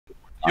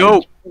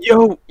Yo!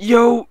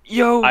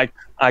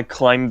 I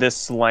claim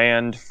this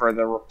land for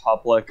the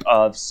Republic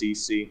of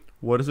CC.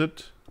 What is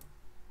it?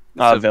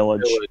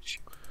 Village.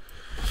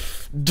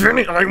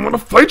 Danny, I want to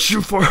fight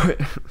you for it.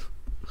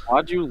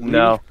 Why'd you leave?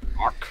 No.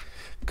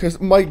 Because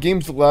my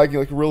game's lagging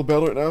like real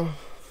bad right now.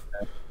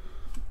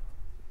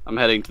 I'm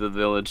heading to the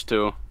village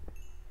too.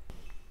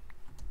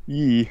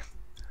 Yee.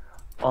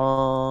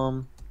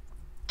 No.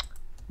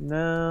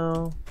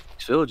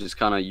 This village is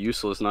kind of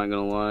useless, not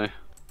gonna lie.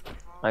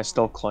 I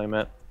still claim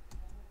it.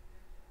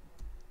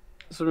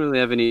 Doesn't really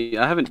have any.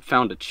 I haven't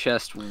found a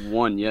chest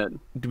one yet.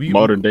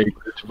 Modern day.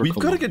 We've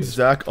got to get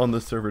Zach on the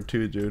server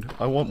too, dude.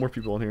 I want more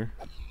people on here.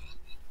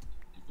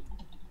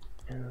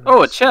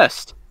 Oh, a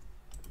chest!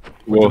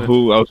 Well,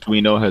 who else do we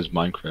know has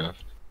Minecraft?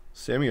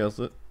 Sammy has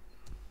it.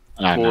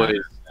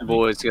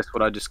 Boys, guess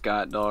what I just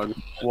got, dog?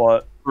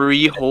 What?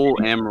 3 whole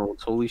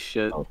emeralds. Holy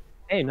shit!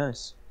 Hey,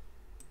 nice.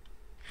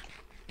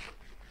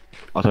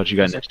 I thought you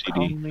got an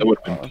STD. That would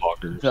have been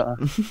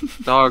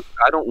poggers. Dog,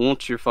 I don't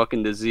want your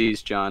fucking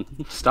disease, John.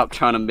 Stop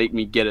trying to make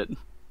me get it.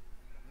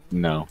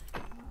 No.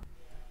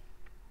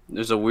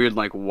 There's a weird,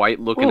 like,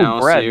 white-looking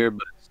house bread. here,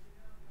 but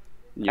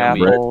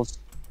yummy. Apples.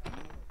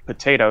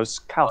 Potatoes.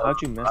 Kyle,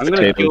 how'd you miss I'm that?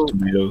 gonna Potatoes, go.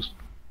 tomatoes.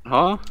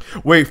 Huh?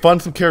 Wait,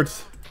 find some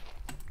carrots.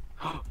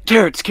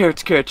 Carrots!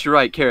 You're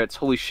right, carrots.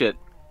 Holy shit.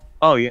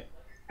 Oh, yeah.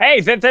 Hey,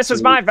 this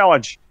is my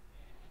village.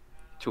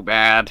 Too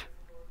bad.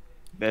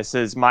 This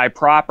is my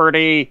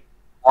property.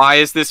 Why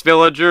is this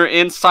villager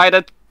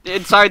inside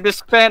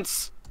this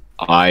fence?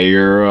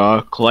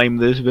 I claim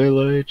this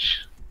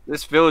village.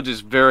 This village is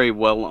very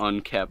well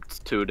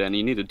unkept, too, Dan.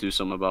 You need to do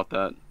something about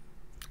that.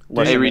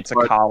 Listen, Hey, it's a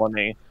retard.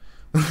 colony.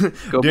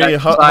 Go Danny,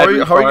 back how inside, are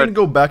you retard. gonna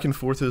go back and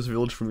forth to this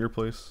village from your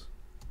place?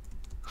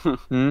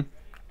 Hmm?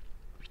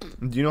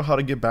 Do you know how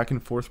to get back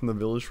and forth from the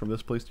village from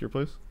this place to your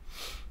place?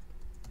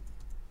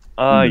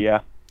 Yeah.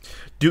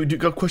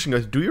 Got a question,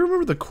 guys. Do you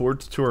remember the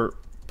coords to our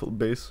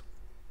base?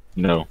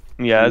 No.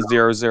 Yeah,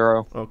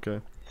 0-0. Okay.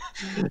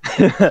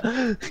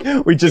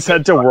 We just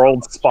had to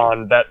world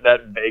spawn that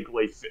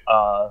vaguely It's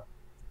like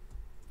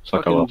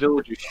Fucking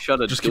villager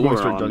shut a Just keep going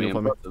door straight on down, me.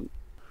 you'll find me.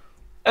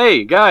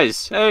 Hey,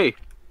 guys! Hey!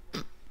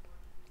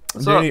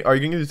 What's Danny, up? are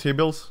you gonna get these hay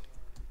bales?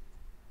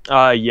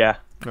 yeah.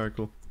 Alright,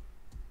 cool.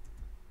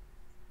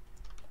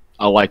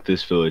 I like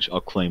this village.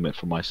 I'll claim it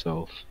for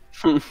myself.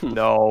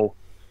 No.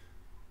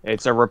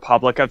 It's a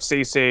Republic of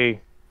CC.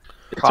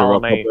 It's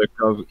Colony. a republic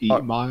of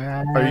eat my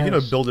ass. Are you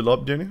gonna build it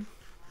up, Danny?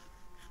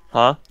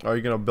 Huh? Are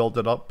you gonna build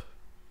it up?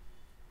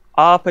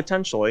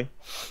 Potentially.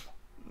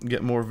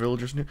 Get more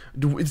villagers in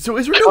here? So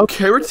is there no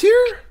carrots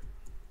here?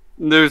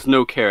 There's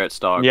no carrots,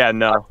 dog. Yeah,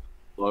 no.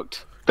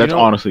 Looked. That's You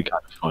know- honestly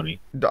kind of funny.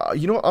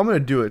 You know what? I'm gonna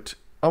do it.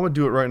 I'm gonna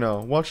do it right now.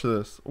 Watch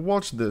this.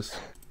 Watch this.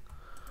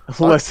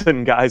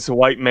 Listen, guys,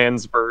 white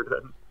man's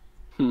burden.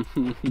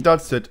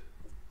 That's it.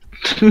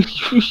 You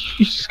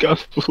just got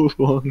full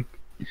on.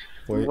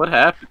 Wait. What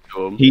happened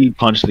to him? He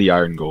punched the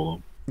iron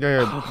golem.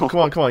 Yeah. Come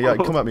on. Yeah,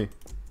 come at me.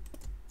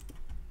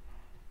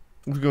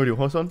 What we gonna do,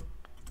 huh, son?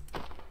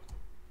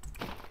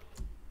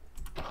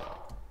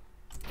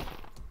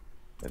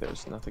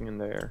 There's nothing in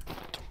there.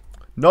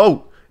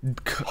 No.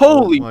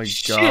 Holy oh my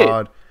shit.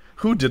 God.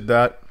 Who did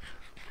that?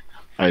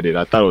 I did.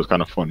 I thought it was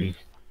kind of funny.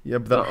 Yeah,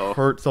 but that Uh-oh.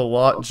 hurts a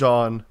lot,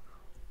 John.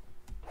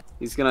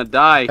 He's gonna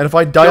die. And if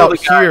I die Kill out the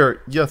guy.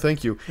 here, yeah,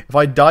 thank you. If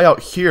I die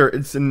out here,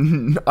 it's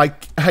in. I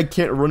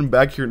can't run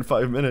back here in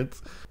 5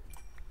 minutes.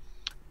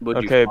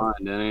 What'd Okay. you find,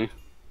 Danny?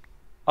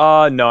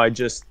 No, I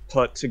just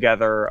put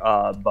together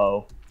a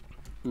bow.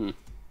 Are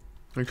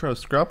you trying to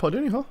scrap out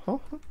any? Huh?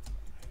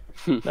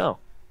 No.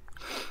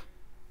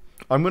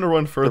 I'm gonna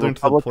run further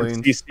into the Republic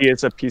of plains. CC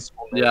is a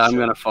peaceful nation. Yeah, I'm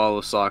gonna follow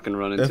Sock and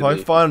run into If I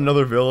the... find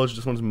another village,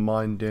 this one's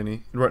mine,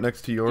 Danny. Right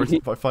next to yours.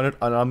 If I find it,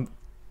 and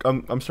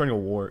I'm starting a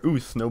war. Ooh,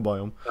 snow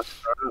biome.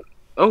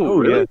 Oh,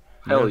 really? yeah.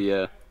 Hell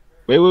yeah.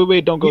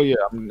 Wait, don't go yet.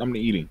 I'm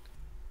eating.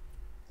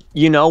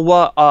 You know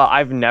what?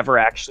 I've never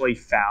actually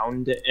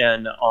found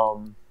in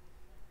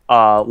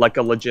like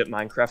a legit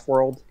Minecraft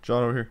world.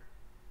 John over here.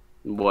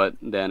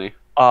 What, Danny?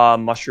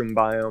 Mushroom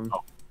biome.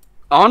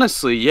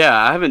 Honestly,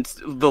 yeah, I haven't...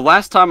 The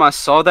last time I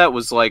saw that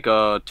was like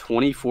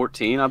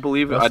 2014, I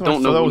believe. Last I time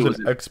don't saw know that when was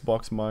it an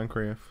Xbox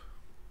Minecraft.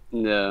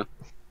 Yeah.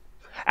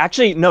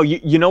 Actually, no.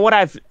 You know what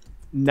I've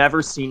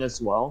never seen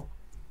as well?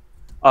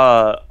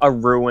 A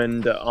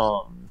ruined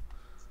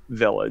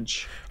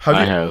village. Have I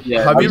you have.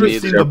 Yeah, have you ever me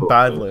seen the several.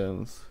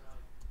 Badlands?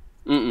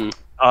 Mm-mm.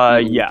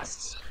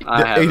 Yes.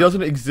 I It haven't.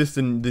 doesn't exist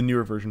in the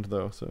newer verversions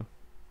though. So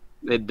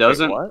It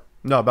doesn't? Wait, what?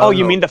 no. Oh, Badlands,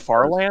 you mean the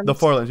Farlands? the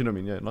Farlands? You know what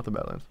I mean? Yeah, not the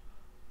Badlands.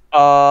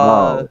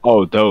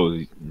 Oh,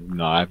 those.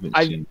 No, I haven't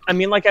seen. I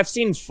mean, like I've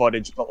seen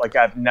footage, but like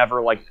I've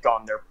never like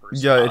gone there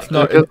personally. Yeah, it's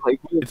not. Because, like,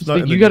 it's not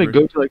in you the gotta new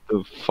go to like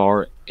the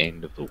far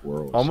end of the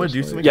world. I'm gonna so do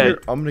it's something like- Yeah.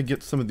 here. I'm gonna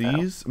get some of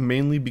these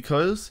mainly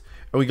because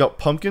we got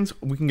pumpkins.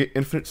 We can get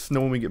infinite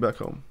snow when we get back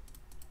home.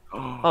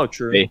 Oh,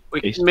 true. Hey, We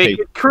hey, can make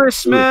hey, it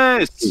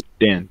Christmas!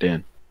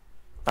 Dan.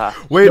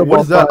 Wait,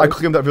 what is that? I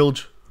claimed that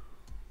village.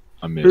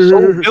 I missed.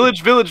 Oh,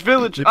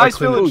 village, I ice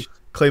claim village!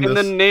 Claim In the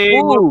this.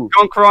 name Ooh. of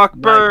Gunk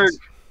Rockberg! Nice.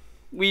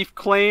 We've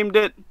claimed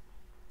it.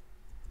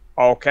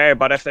 Okay,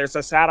 but if there's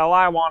a saddle,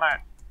 I want it.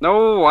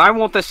 No, I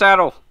want the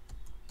saddle.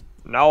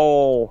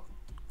 No.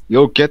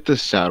 You'll get the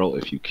saddle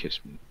if you kiss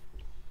me.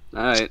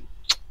 Alright.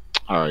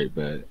 Alright,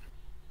 bet.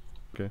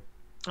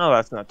 Oh,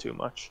 that's not too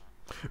much.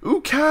 Ooh,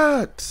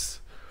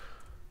 cats!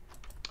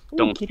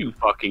 Don't you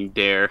fucking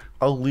dare.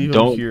 I'll leave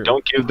them here.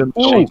 Don't give them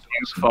Ooh. Don't shit.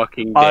 you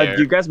fucking dare.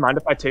 Do you guys mind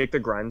if I take the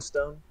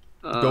grindstone?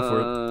 Go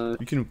for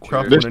it. You can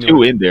craft There's one two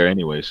anyway. in there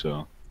anyway,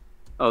 so.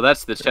 Oh,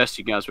 that's the chest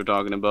you guys were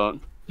talking about.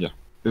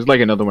 There's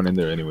like another one in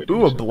there anyway.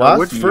 Ooh, a so. blast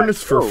where'd you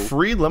furnace for go?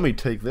 free? Let me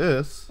take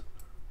this.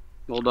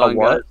 Hold on,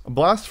 what? A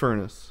blast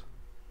furnace.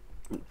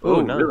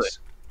 Oh, nice. nice.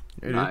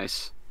 Yeah, dude.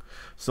 Nice.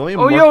 So let me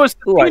Oh, mark, yo, it's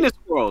the Ooh, I- penis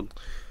world.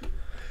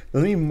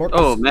 let me mark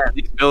Oh, this- man,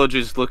 these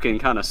villagers looking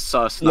kind of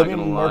sus, let not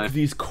me gonna mark lie.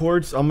 these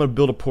cords. I'm gonna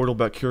build a portal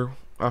back here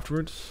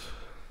afterwards.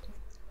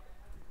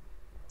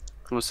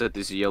 I'm gonna set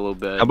this yellow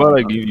bed. How about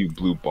I give you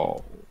blue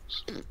balls?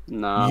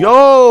 Nah.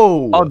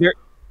 Yo! Oh, there.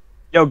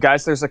 Yo,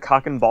 guys, there's a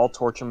cock and ball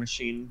torture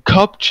machine.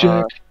 Cup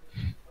check.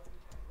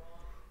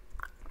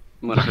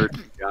 I'm gonna hurt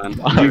you, John.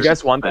 Do you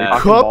guys want the Bad.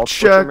 cock and ball Cup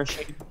torture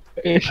check.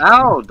 machine?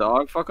 Ow,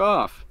 dog, fuck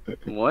off.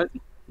 What?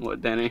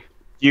 What, Danny?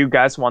 Do you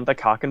guys want the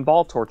cock and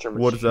ball torture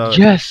machine? What is that?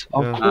 Yes,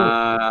 of Yeah.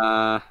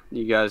 course.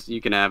 You guys, you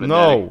can have it.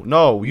 No,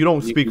 no, you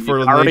don't You- speak you for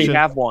the I already nation.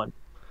 have one.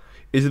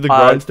 Is it the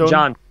grindstone?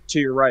 John, to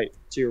your right.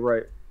 To your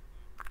right.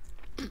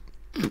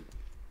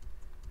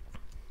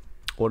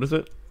 What is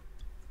it?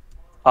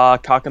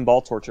 Cock and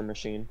ball torture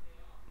machine.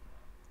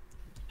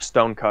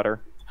 Stone cutter.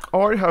 Oh,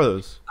 I already have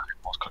those.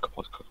 Cock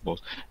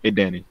balls. Hey,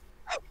 Danny.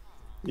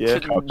 Yeah.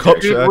 Cup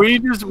Dude, check. were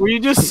you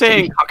just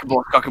saying cock and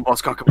balls, cock and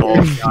balls, cock and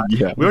balls?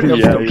 Yeah. We already have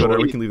Yeah, stone yeah. cutter.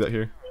 We can leave that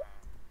here.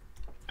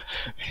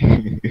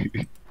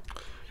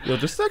 Yo,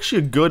 this is actually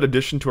a good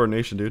addition to our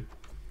nation, dude.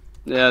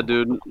 Yeah,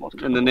 dude.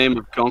 In the name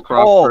of Gunk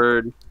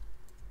Rockford.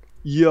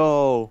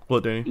 Yo.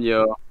 What, Danny?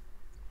 Yo.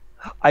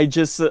 I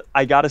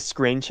got a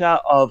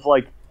screenshot of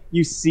like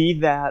you see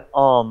that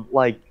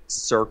like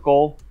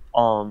circle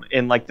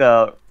in like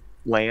the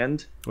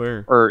land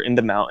Where? or in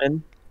the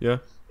mountain. Yeah.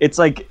 It's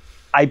like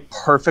I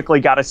perfectly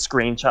got a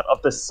screenshot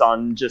of the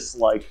sun just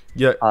like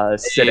Yeah.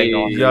 sitting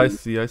on. Hey. Yeah, I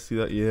see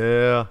that.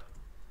 Yeah.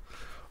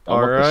 I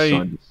want the Alright.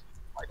 sun.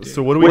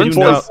 So what do we When's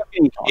do the now?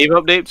 fucking cave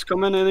updates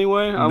coming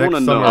anyway? I Next want to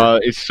know. summer.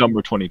 It's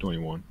summer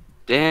 2021.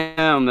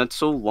 Damn, that's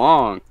so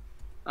long.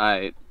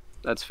 Alright,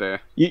 that's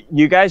fair.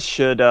 You guys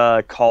should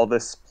call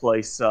this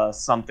place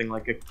something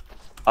like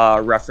a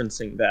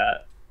referencing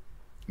that.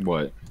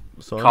 What?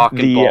 Sorry? Cock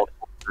and The- ball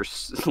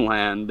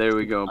land. There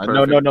we go. No,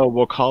 Perfect. no.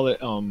 We'll call it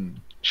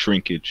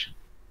shrinkage.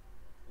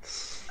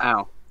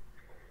 Ow.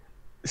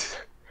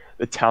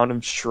 The town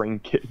of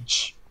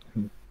Shrinkage.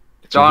 It's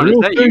a John, is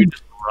real that thing. you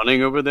just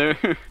running over there?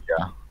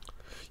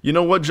 You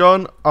know what,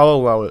 John? I'll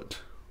allow it.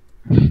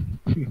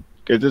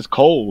 Cause it's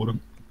cold.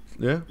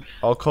 Yeah,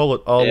 I'll call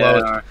it. I'll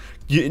allow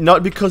it.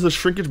 Not because of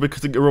shrinkage,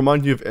 because it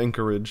reminds you of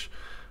Anchorage.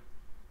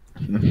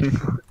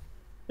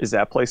 Is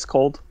that place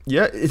cold?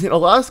 Yeah, it's in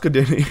Alaska,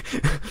 Danny.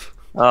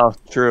 Oh,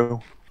 true.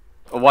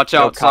 Oh, watch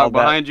out, call Sock, that.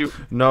 behind you.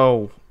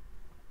 No.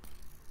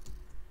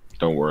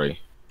 Don't worry.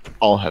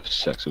 I'll have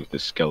sex with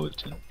this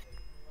skeleton.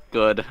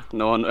 Good.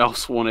 No one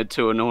else wanted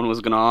to, and no one was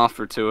gonna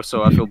offer to,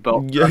 so I feel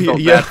Yeah, I felt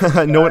yeah.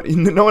 bad.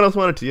 no one else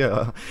wanted to.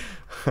 Yeah.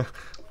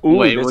 Ooh,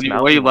 Wait, this what are you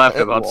mountain laughing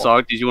is about, cool.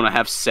 Sock? Did you want to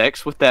have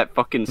sex with that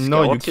fucking skeleton?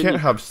 No, you can't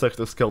have sex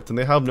with a skeleton.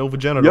 They have no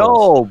vaginas.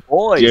 Yo,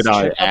 boys. Did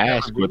I check out that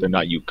ask whether or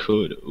not you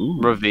could? Ooh.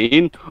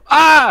 Ravine?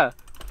 Ah!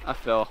 I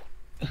fell.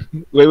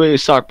 Wait,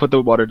 Sock, put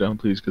the water down,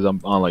 please, because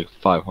I'm on like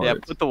 5 hearts. Yeah,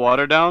 put the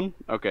water down.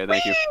 Okay,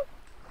 thank you.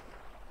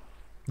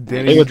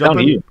 Danny, Hey, you what's down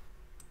jumping? here?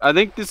 I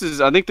think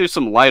there's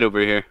some light over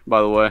here,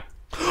 by the way.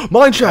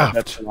 Mine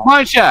shaft.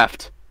 Mine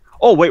shaft!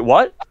 Oh, wait,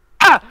 what?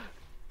 Ah!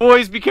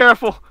 Boys, be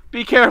careful!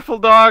 Be careful,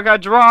 dog! I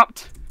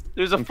dropped!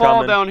 There's a I'm fall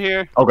coming. down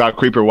here. Oh god,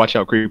 creeper! Watch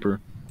out, creeper!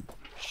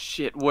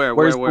 Shit, where?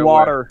 Where's where? the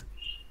water?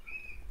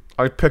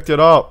 I picked it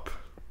up.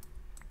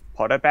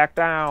 Put it back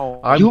down.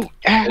 I'm. asshole,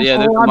 Yeah, there's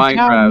a I'm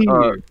down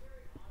Minecraft. here.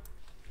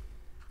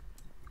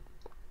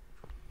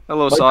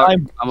 Hello, My Sock.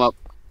 time- I'm up.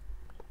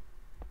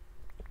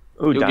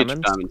 Ooh, You'll get your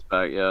diamonds. diamonds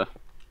back, yeah.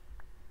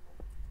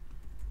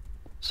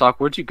 Sock,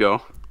 where'd you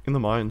go? In the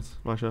mines,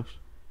 mine shaft.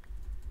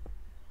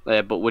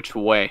 Yeah, but which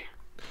way?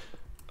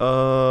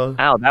 Ow,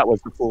 that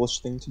was the foolish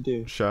thing to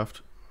do.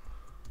 Shaft.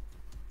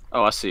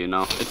 Oh, I see you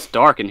now. It's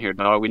dark in here,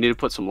 dog. We need to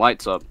put some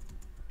lights up.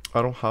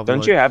 I don't have. Don't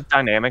light. you have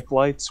dynamic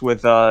lights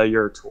with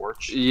your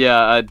torch?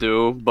 Yeah, I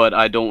do, but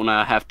I don't want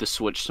to have to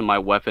switch to my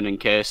weapon in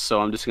case,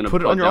 so I'm just gonna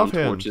Put put it on your down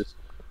offhand. torches.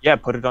 Yeah,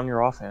 put it on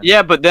your offhand.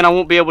 Yeah, but then I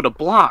won't be able to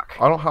block.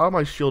 I don't have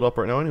my shield up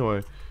right now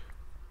anyway.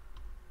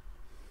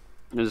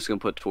 I'm just gonna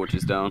put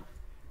torches down.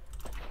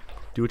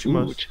 Do what you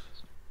Ooh, must.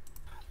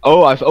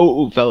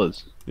 oh,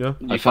 fellas! Yeah.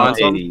 You I found found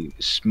some?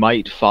 a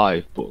Smite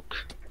 5 book.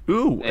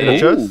 Ooh, in Hey. a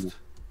chest.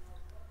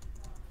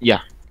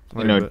 Yeah,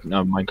 I in a bet.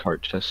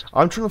 minecart chest.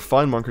 I'm trying to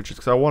find minecart chests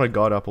because I want a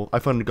god apple. I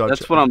found a god.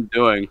 That's what I'm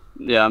doing.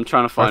 Yeah, I'm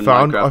trying to find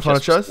I Minecraft found a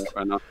chests chest?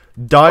 right now.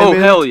 Diamond. Oh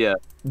hell yeah!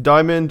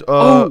 Diamond.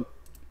 Oh.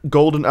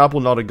 Golden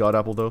apple, not a god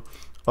apple though.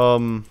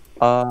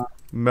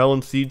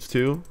 Melon seeds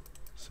too.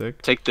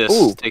 Sick. Take this.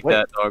 Ooh, Take wait.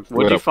 that, dog.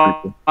 What'd you What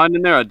up, find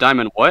in there? A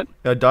diamond what?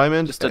 Yeah,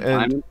 diamond Just a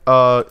and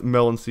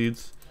melon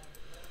seeds.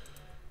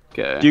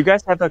 Okay. Do you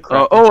guys have a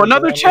crafting Oh, table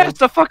another on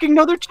chest! A fucking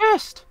another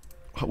chest!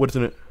 What's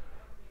in it?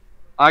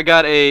 I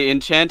got a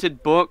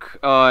enchanted book,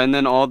 and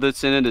then all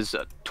that's in it is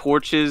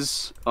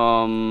torches. there?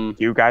 Do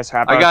you guys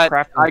have I a got-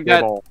 crafting I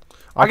got- table?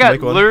 I can got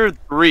make one. lure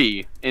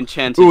 3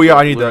 enchanted. Oh yeah, I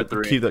book, need lure that.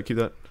 3. Keep that. Keep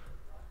that.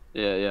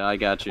 Yeah, I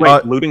got you.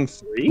 Wait, looting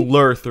 3?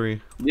 Lure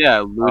 3. Yeah,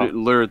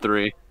 lure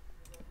 3.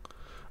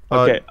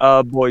 Okay,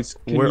 boys,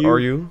 can Where are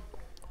you?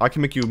 I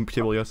can make you a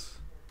table. Yes,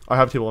 I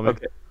have a table on me.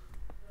 Okay.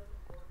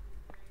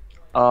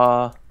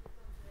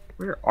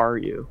 Where are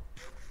you?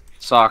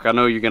 Sock, I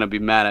know you're gonna be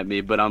mad at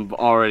me, but I'm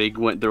already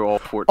went through all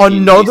 14.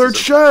 Another pieces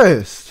of-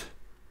 chest.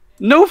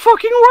 No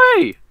fucking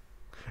way!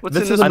 What's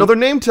This in is this another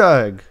name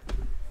tag.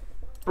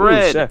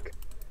 bread? Ooh, sick.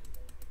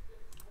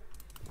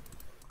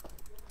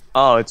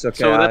 Oh, it's okay.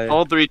 So that's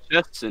all 3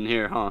 chests in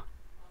here, huh?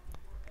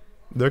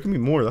 There can be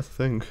more. That's the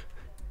thing.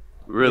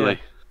 Really?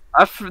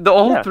 Yeah.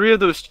 All Yeah. 3 of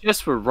those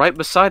chests were right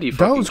beside you. That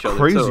fucking was each other,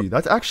 crazy. too.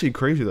 That's actually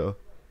crazy though.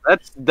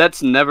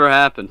 That's never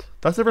happened.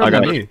 That's never I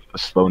happened got to me. a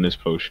slowness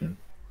potion.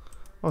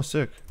 Oh,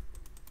 sick.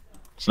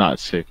 It's not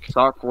sick.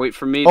 Sock, wait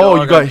for me. Oh,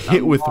 dog. you got I'm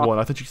hit with lost. one.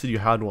 I thought you said you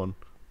had one.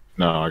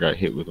 No, I got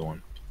hit with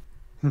one.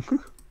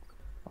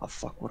 Oh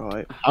fuck! What do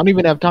I? I don't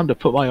even have time to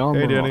put my armor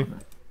Hey, Danny. on.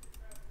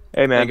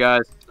 Hey Hey man.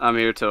 guys, I'm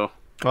here too.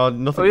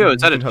 Nothing. Oh, yo,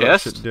 is that you a can have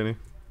chest? shit, Danny.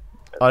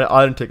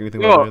 I didn't take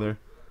anything Yo. with me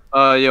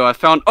either. Yo, I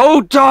found.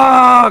 Oh,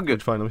 dog!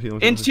 It's fine. Let me see,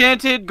 let me see.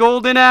 Enchanted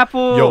golden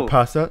apple. Yo,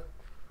 pass that.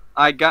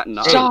 I got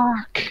no.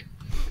 Sock!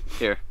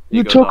 Here.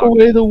 You go, took dog.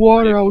 away the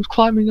water I was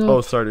climbing up.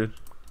 Oh, sorry,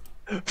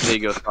 dude. There you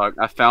go, dog.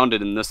 I found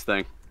it in this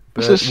thing.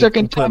 It's Bet the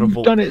second we'll plan time a you've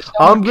vault. done it, Sock.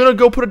 I'm gonna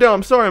go put it down.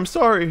 I'm sorry. I'm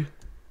sorry.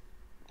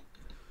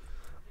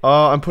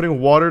 I'm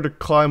putting water to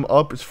climb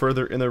up. It's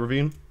further in the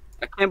ravine.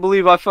 I can't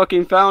believe I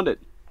fucking found it.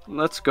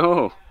 Let's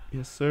go.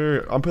 Yes,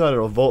 sir. I'm putting that in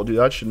a vault, dude.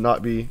 That should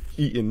not be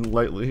eaten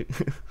lightly.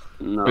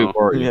 No. Wait,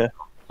 where are you? Yeah.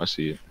 I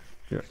see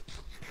it.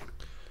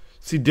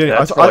 See, Danny,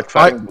 That's I, for, like,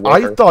 fighting I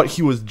water. thought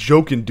he was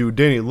joking, dude.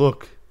 Danny,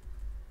 look.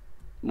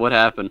 What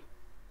happened?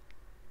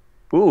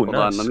 Ooh, Hold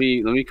nice. on. Let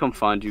me come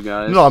find you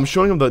guys. No, I'm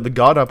showing him the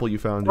god apple you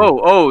found. Dude.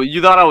 Oh,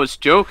 you thought I was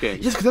joking?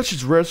 Yes, because that's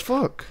just rare as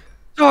fuck.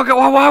 Dog,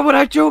 why would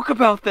I joke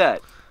about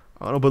that?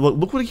 I don't know, but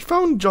look what he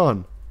found,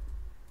 John.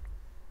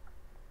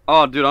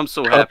 Oh, dude, I'm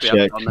so happy I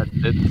check. found that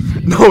shit.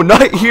 No,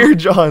 not here,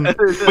 John.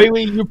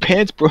 Wait, your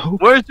pants, bro.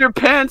 Where's your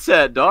pants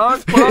at,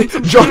 dog? Put on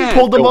some John pants.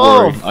 pulled them Don't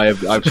worry, off. I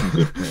have some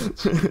good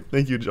pants.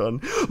 Thank you, John.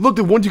 Look,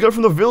 the ones you got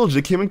from the village,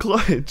 they came in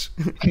clutch.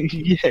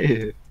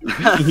 Yeah.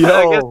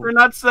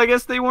 I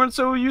guess they weren't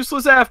so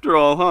useless after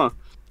all, huh?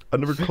 I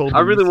never called.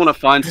 I really want to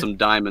find some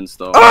diamonds,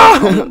 though.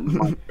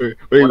 Wait,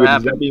 does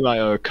happened? that mean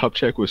my cup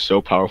check was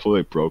so powerful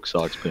it broke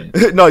Sock's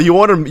pants? No, you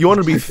want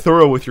to be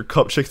thorough with your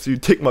cup checks, so you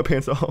take my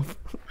pants off.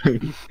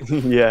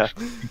 Yeah.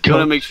 You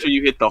want to make sure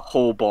you hit the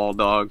whole ball,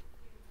 dog.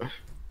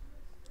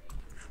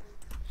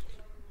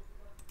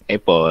 Hey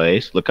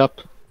boys, look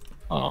up.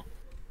 Oh,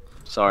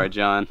 Sorry,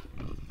 John.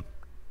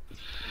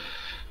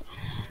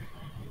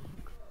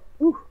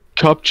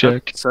 cup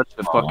check. Such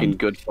a fucking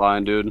good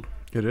find, dude.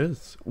 It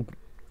is.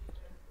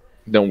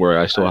 Don't worry,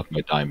 I still have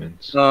my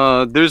diamonds.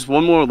 There's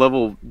one more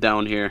level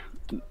down here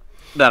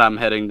that I'm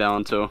heading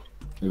down to.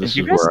 This Did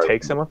you is guys where I-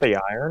 take some of the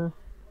iron?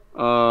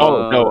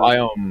 Oh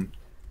no,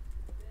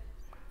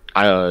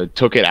 I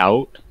took it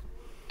out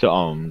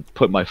to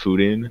put my food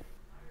in,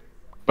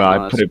 but Oh, I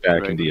that's put it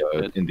back very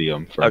good. in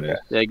the furnace.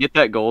 Yeah, get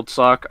that gold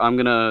sock. I'm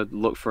gonna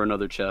look for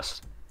another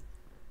chest.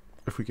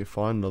 If we can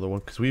find another one,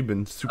 because we've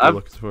been super I've-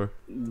 looking for.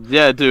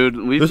 Yeah, dude.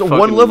 There's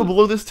one level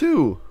below this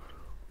too.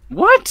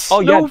 What? Oh,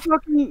 no yeah.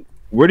 fucking.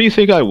 Where do you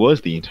think I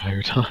was the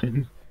entire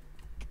time?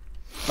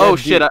 Oh Yeah,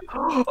 shit! dude.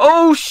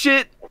 Oh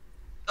shit!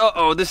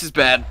 Oh, this is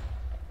bad.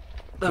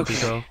 What'd you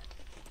Okay, tell?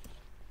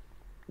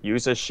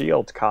 Use a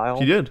shield, Kyle.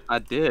 He did. I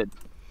did.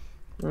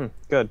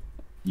 Good.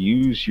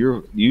 Use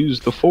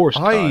the force.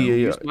 Hi. Kyle.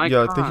 Yeah, my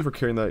thank you cock. for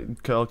carrying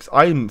that, Kyle. 'Cause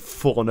I'm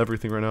full on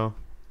everything right now.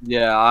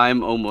 Yeah,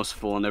 I'm almost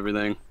full and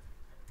everything.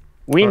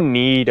 We Alright.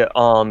 need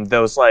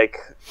those like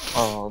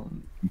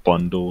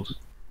Bundles.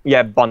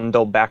 yeah,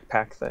 bundle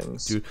backpack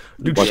things.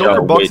 Dude, Watch shulker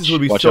out, boxes witch.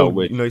 would be Watch so out,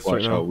 witch. nice Watch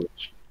right now. out,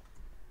 witch.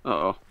 Uh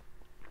oh.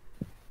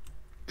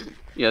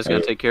 You guys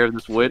gonna take care of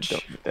this witch?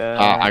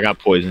 I got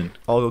poison.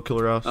 I'll go kill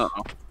her ass. Uh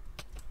oh.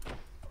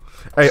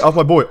 Hey, off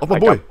my boy, off my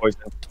boy.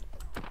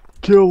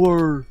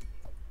 Killer.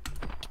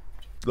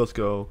 Let's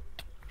go.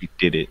 You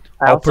did it.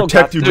 I'll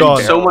protect you, Dude,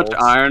 John. so much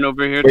iron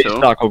over here Wait, too.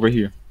 stock over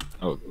here.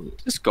 Oh,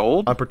 Is this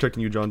gold? I'm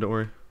protecting you, John. Don't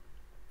worry.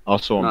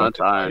 also I'm No, about it's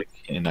to iron.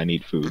 die, and I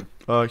need food.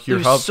 Here,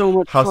 There's have so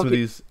much some of fucking-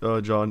 these,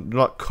 John. They're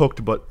not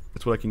cooked, but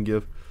it's what I can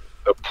give.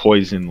 The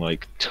poison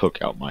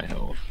took out my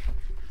health.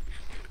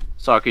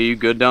 Sock, are you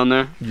good down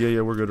there?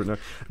 Yeah, we're good right now.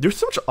 There's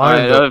so much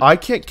iron. Alright, though. I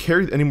can't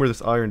carry any more of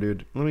this iron,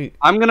 dude. Let me.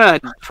 I'm gonna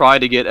try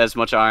to get as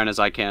much iron as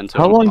I can. To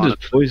How long does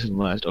honest- poison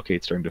last? Okay,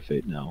 it's starting to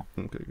fade now.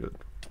 Okay, good.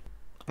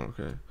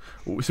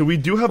 Okay. So we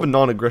do have a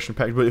non-aggression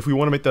pact, but if we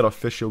want to make that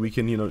official, we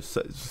can,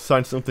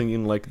 sign something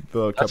in like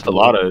the. That's a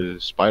lot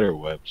of spider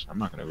webs. I'm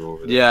not gonna go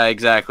over that. Yeah,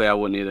 exactly. I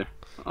wouldn't either.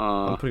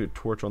 I'm putting a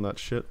torch on that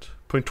shit.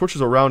 Putting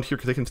torches around here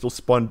because they can still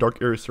spawn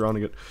dark areas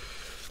surrounding it.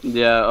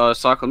 Yeah,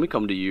 Sock, let me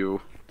come to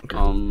you.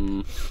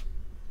 Okay.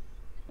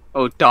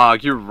 Oh,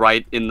 dog, you're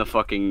right in the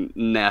fucking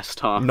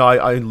nest, huh? No,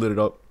 I lit it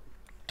up.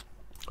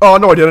 Oh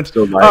no, I didn't.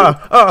 Still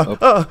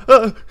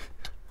light.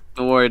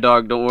 Don't worry,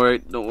 dog. Don't worry.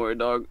 Don't worry,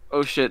 dog.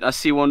 Oh shit, I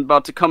see one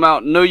about to come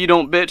out. No, you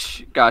don't,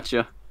 bitch.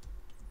 Gotcha.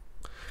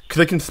 Because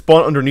they can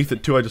spawn underneath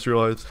it too. I just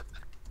realized.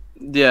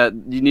 Yeah,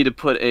 you need to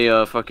put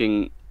a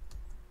fucking.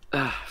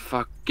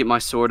 Fuck. Get my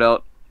sword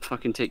out.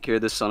 Fucking take care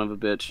of this son of a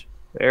bitch.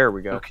 There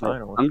we go. Okay.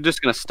 Finally. I'm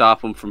just gonna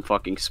stop them from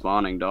fucking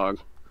spawning, dog.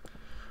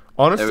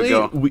 Honestly,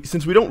 There we go.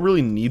 since we don't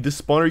really need this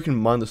spawner, you can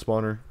mine the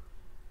spawner.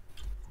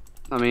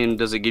 I mean,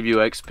 does it give you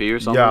XP or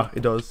something? Yeah,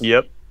 it does.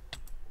 Yep.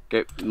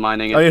 Okay,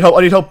 mining it. I need help.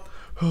 I need help.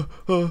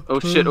 Oh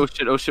shit! Oh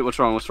shit! Oh shit! What's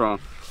wrong? What's wrong?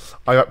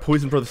 I got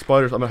poison for the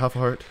spiders. I'm at half a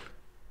heart.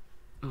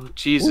 Oh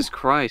Jesus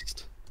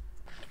Christ!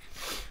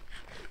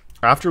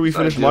 After we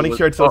finish Dude, mining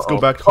here, I'd say let's go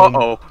back Uh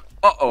home.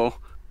 oh!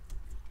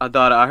 I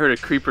thought I heard a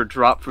creeper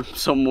drop from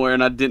somewhere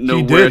and I didn't know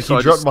He where. did. So He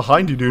I dropped just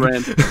behind you, dude.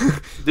 ran.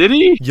 Did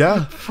he?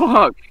 Yeah.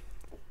 Fuck.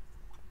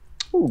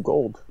 Ooh,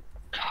 gold.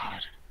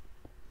 God.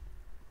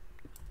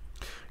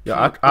 Yeah.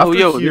 Fuck. After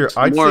yo, here, it's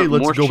I'd more- say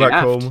let's more go back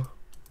shaft. home.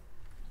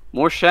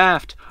 More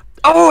shaft.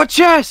 Oh, a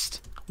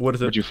chest! What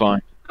is What'd it? you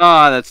find?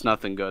 Ah, that's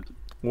nothing good.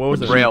 What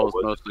was it? Rails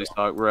mostly,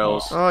 stock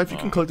rails. If you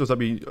can collect those, that'd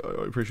be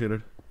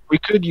appreciated. We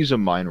could use a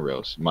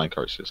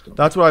minecart system.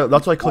 That's what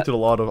I collected a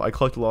lot of. I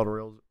collect a lot of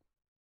rails.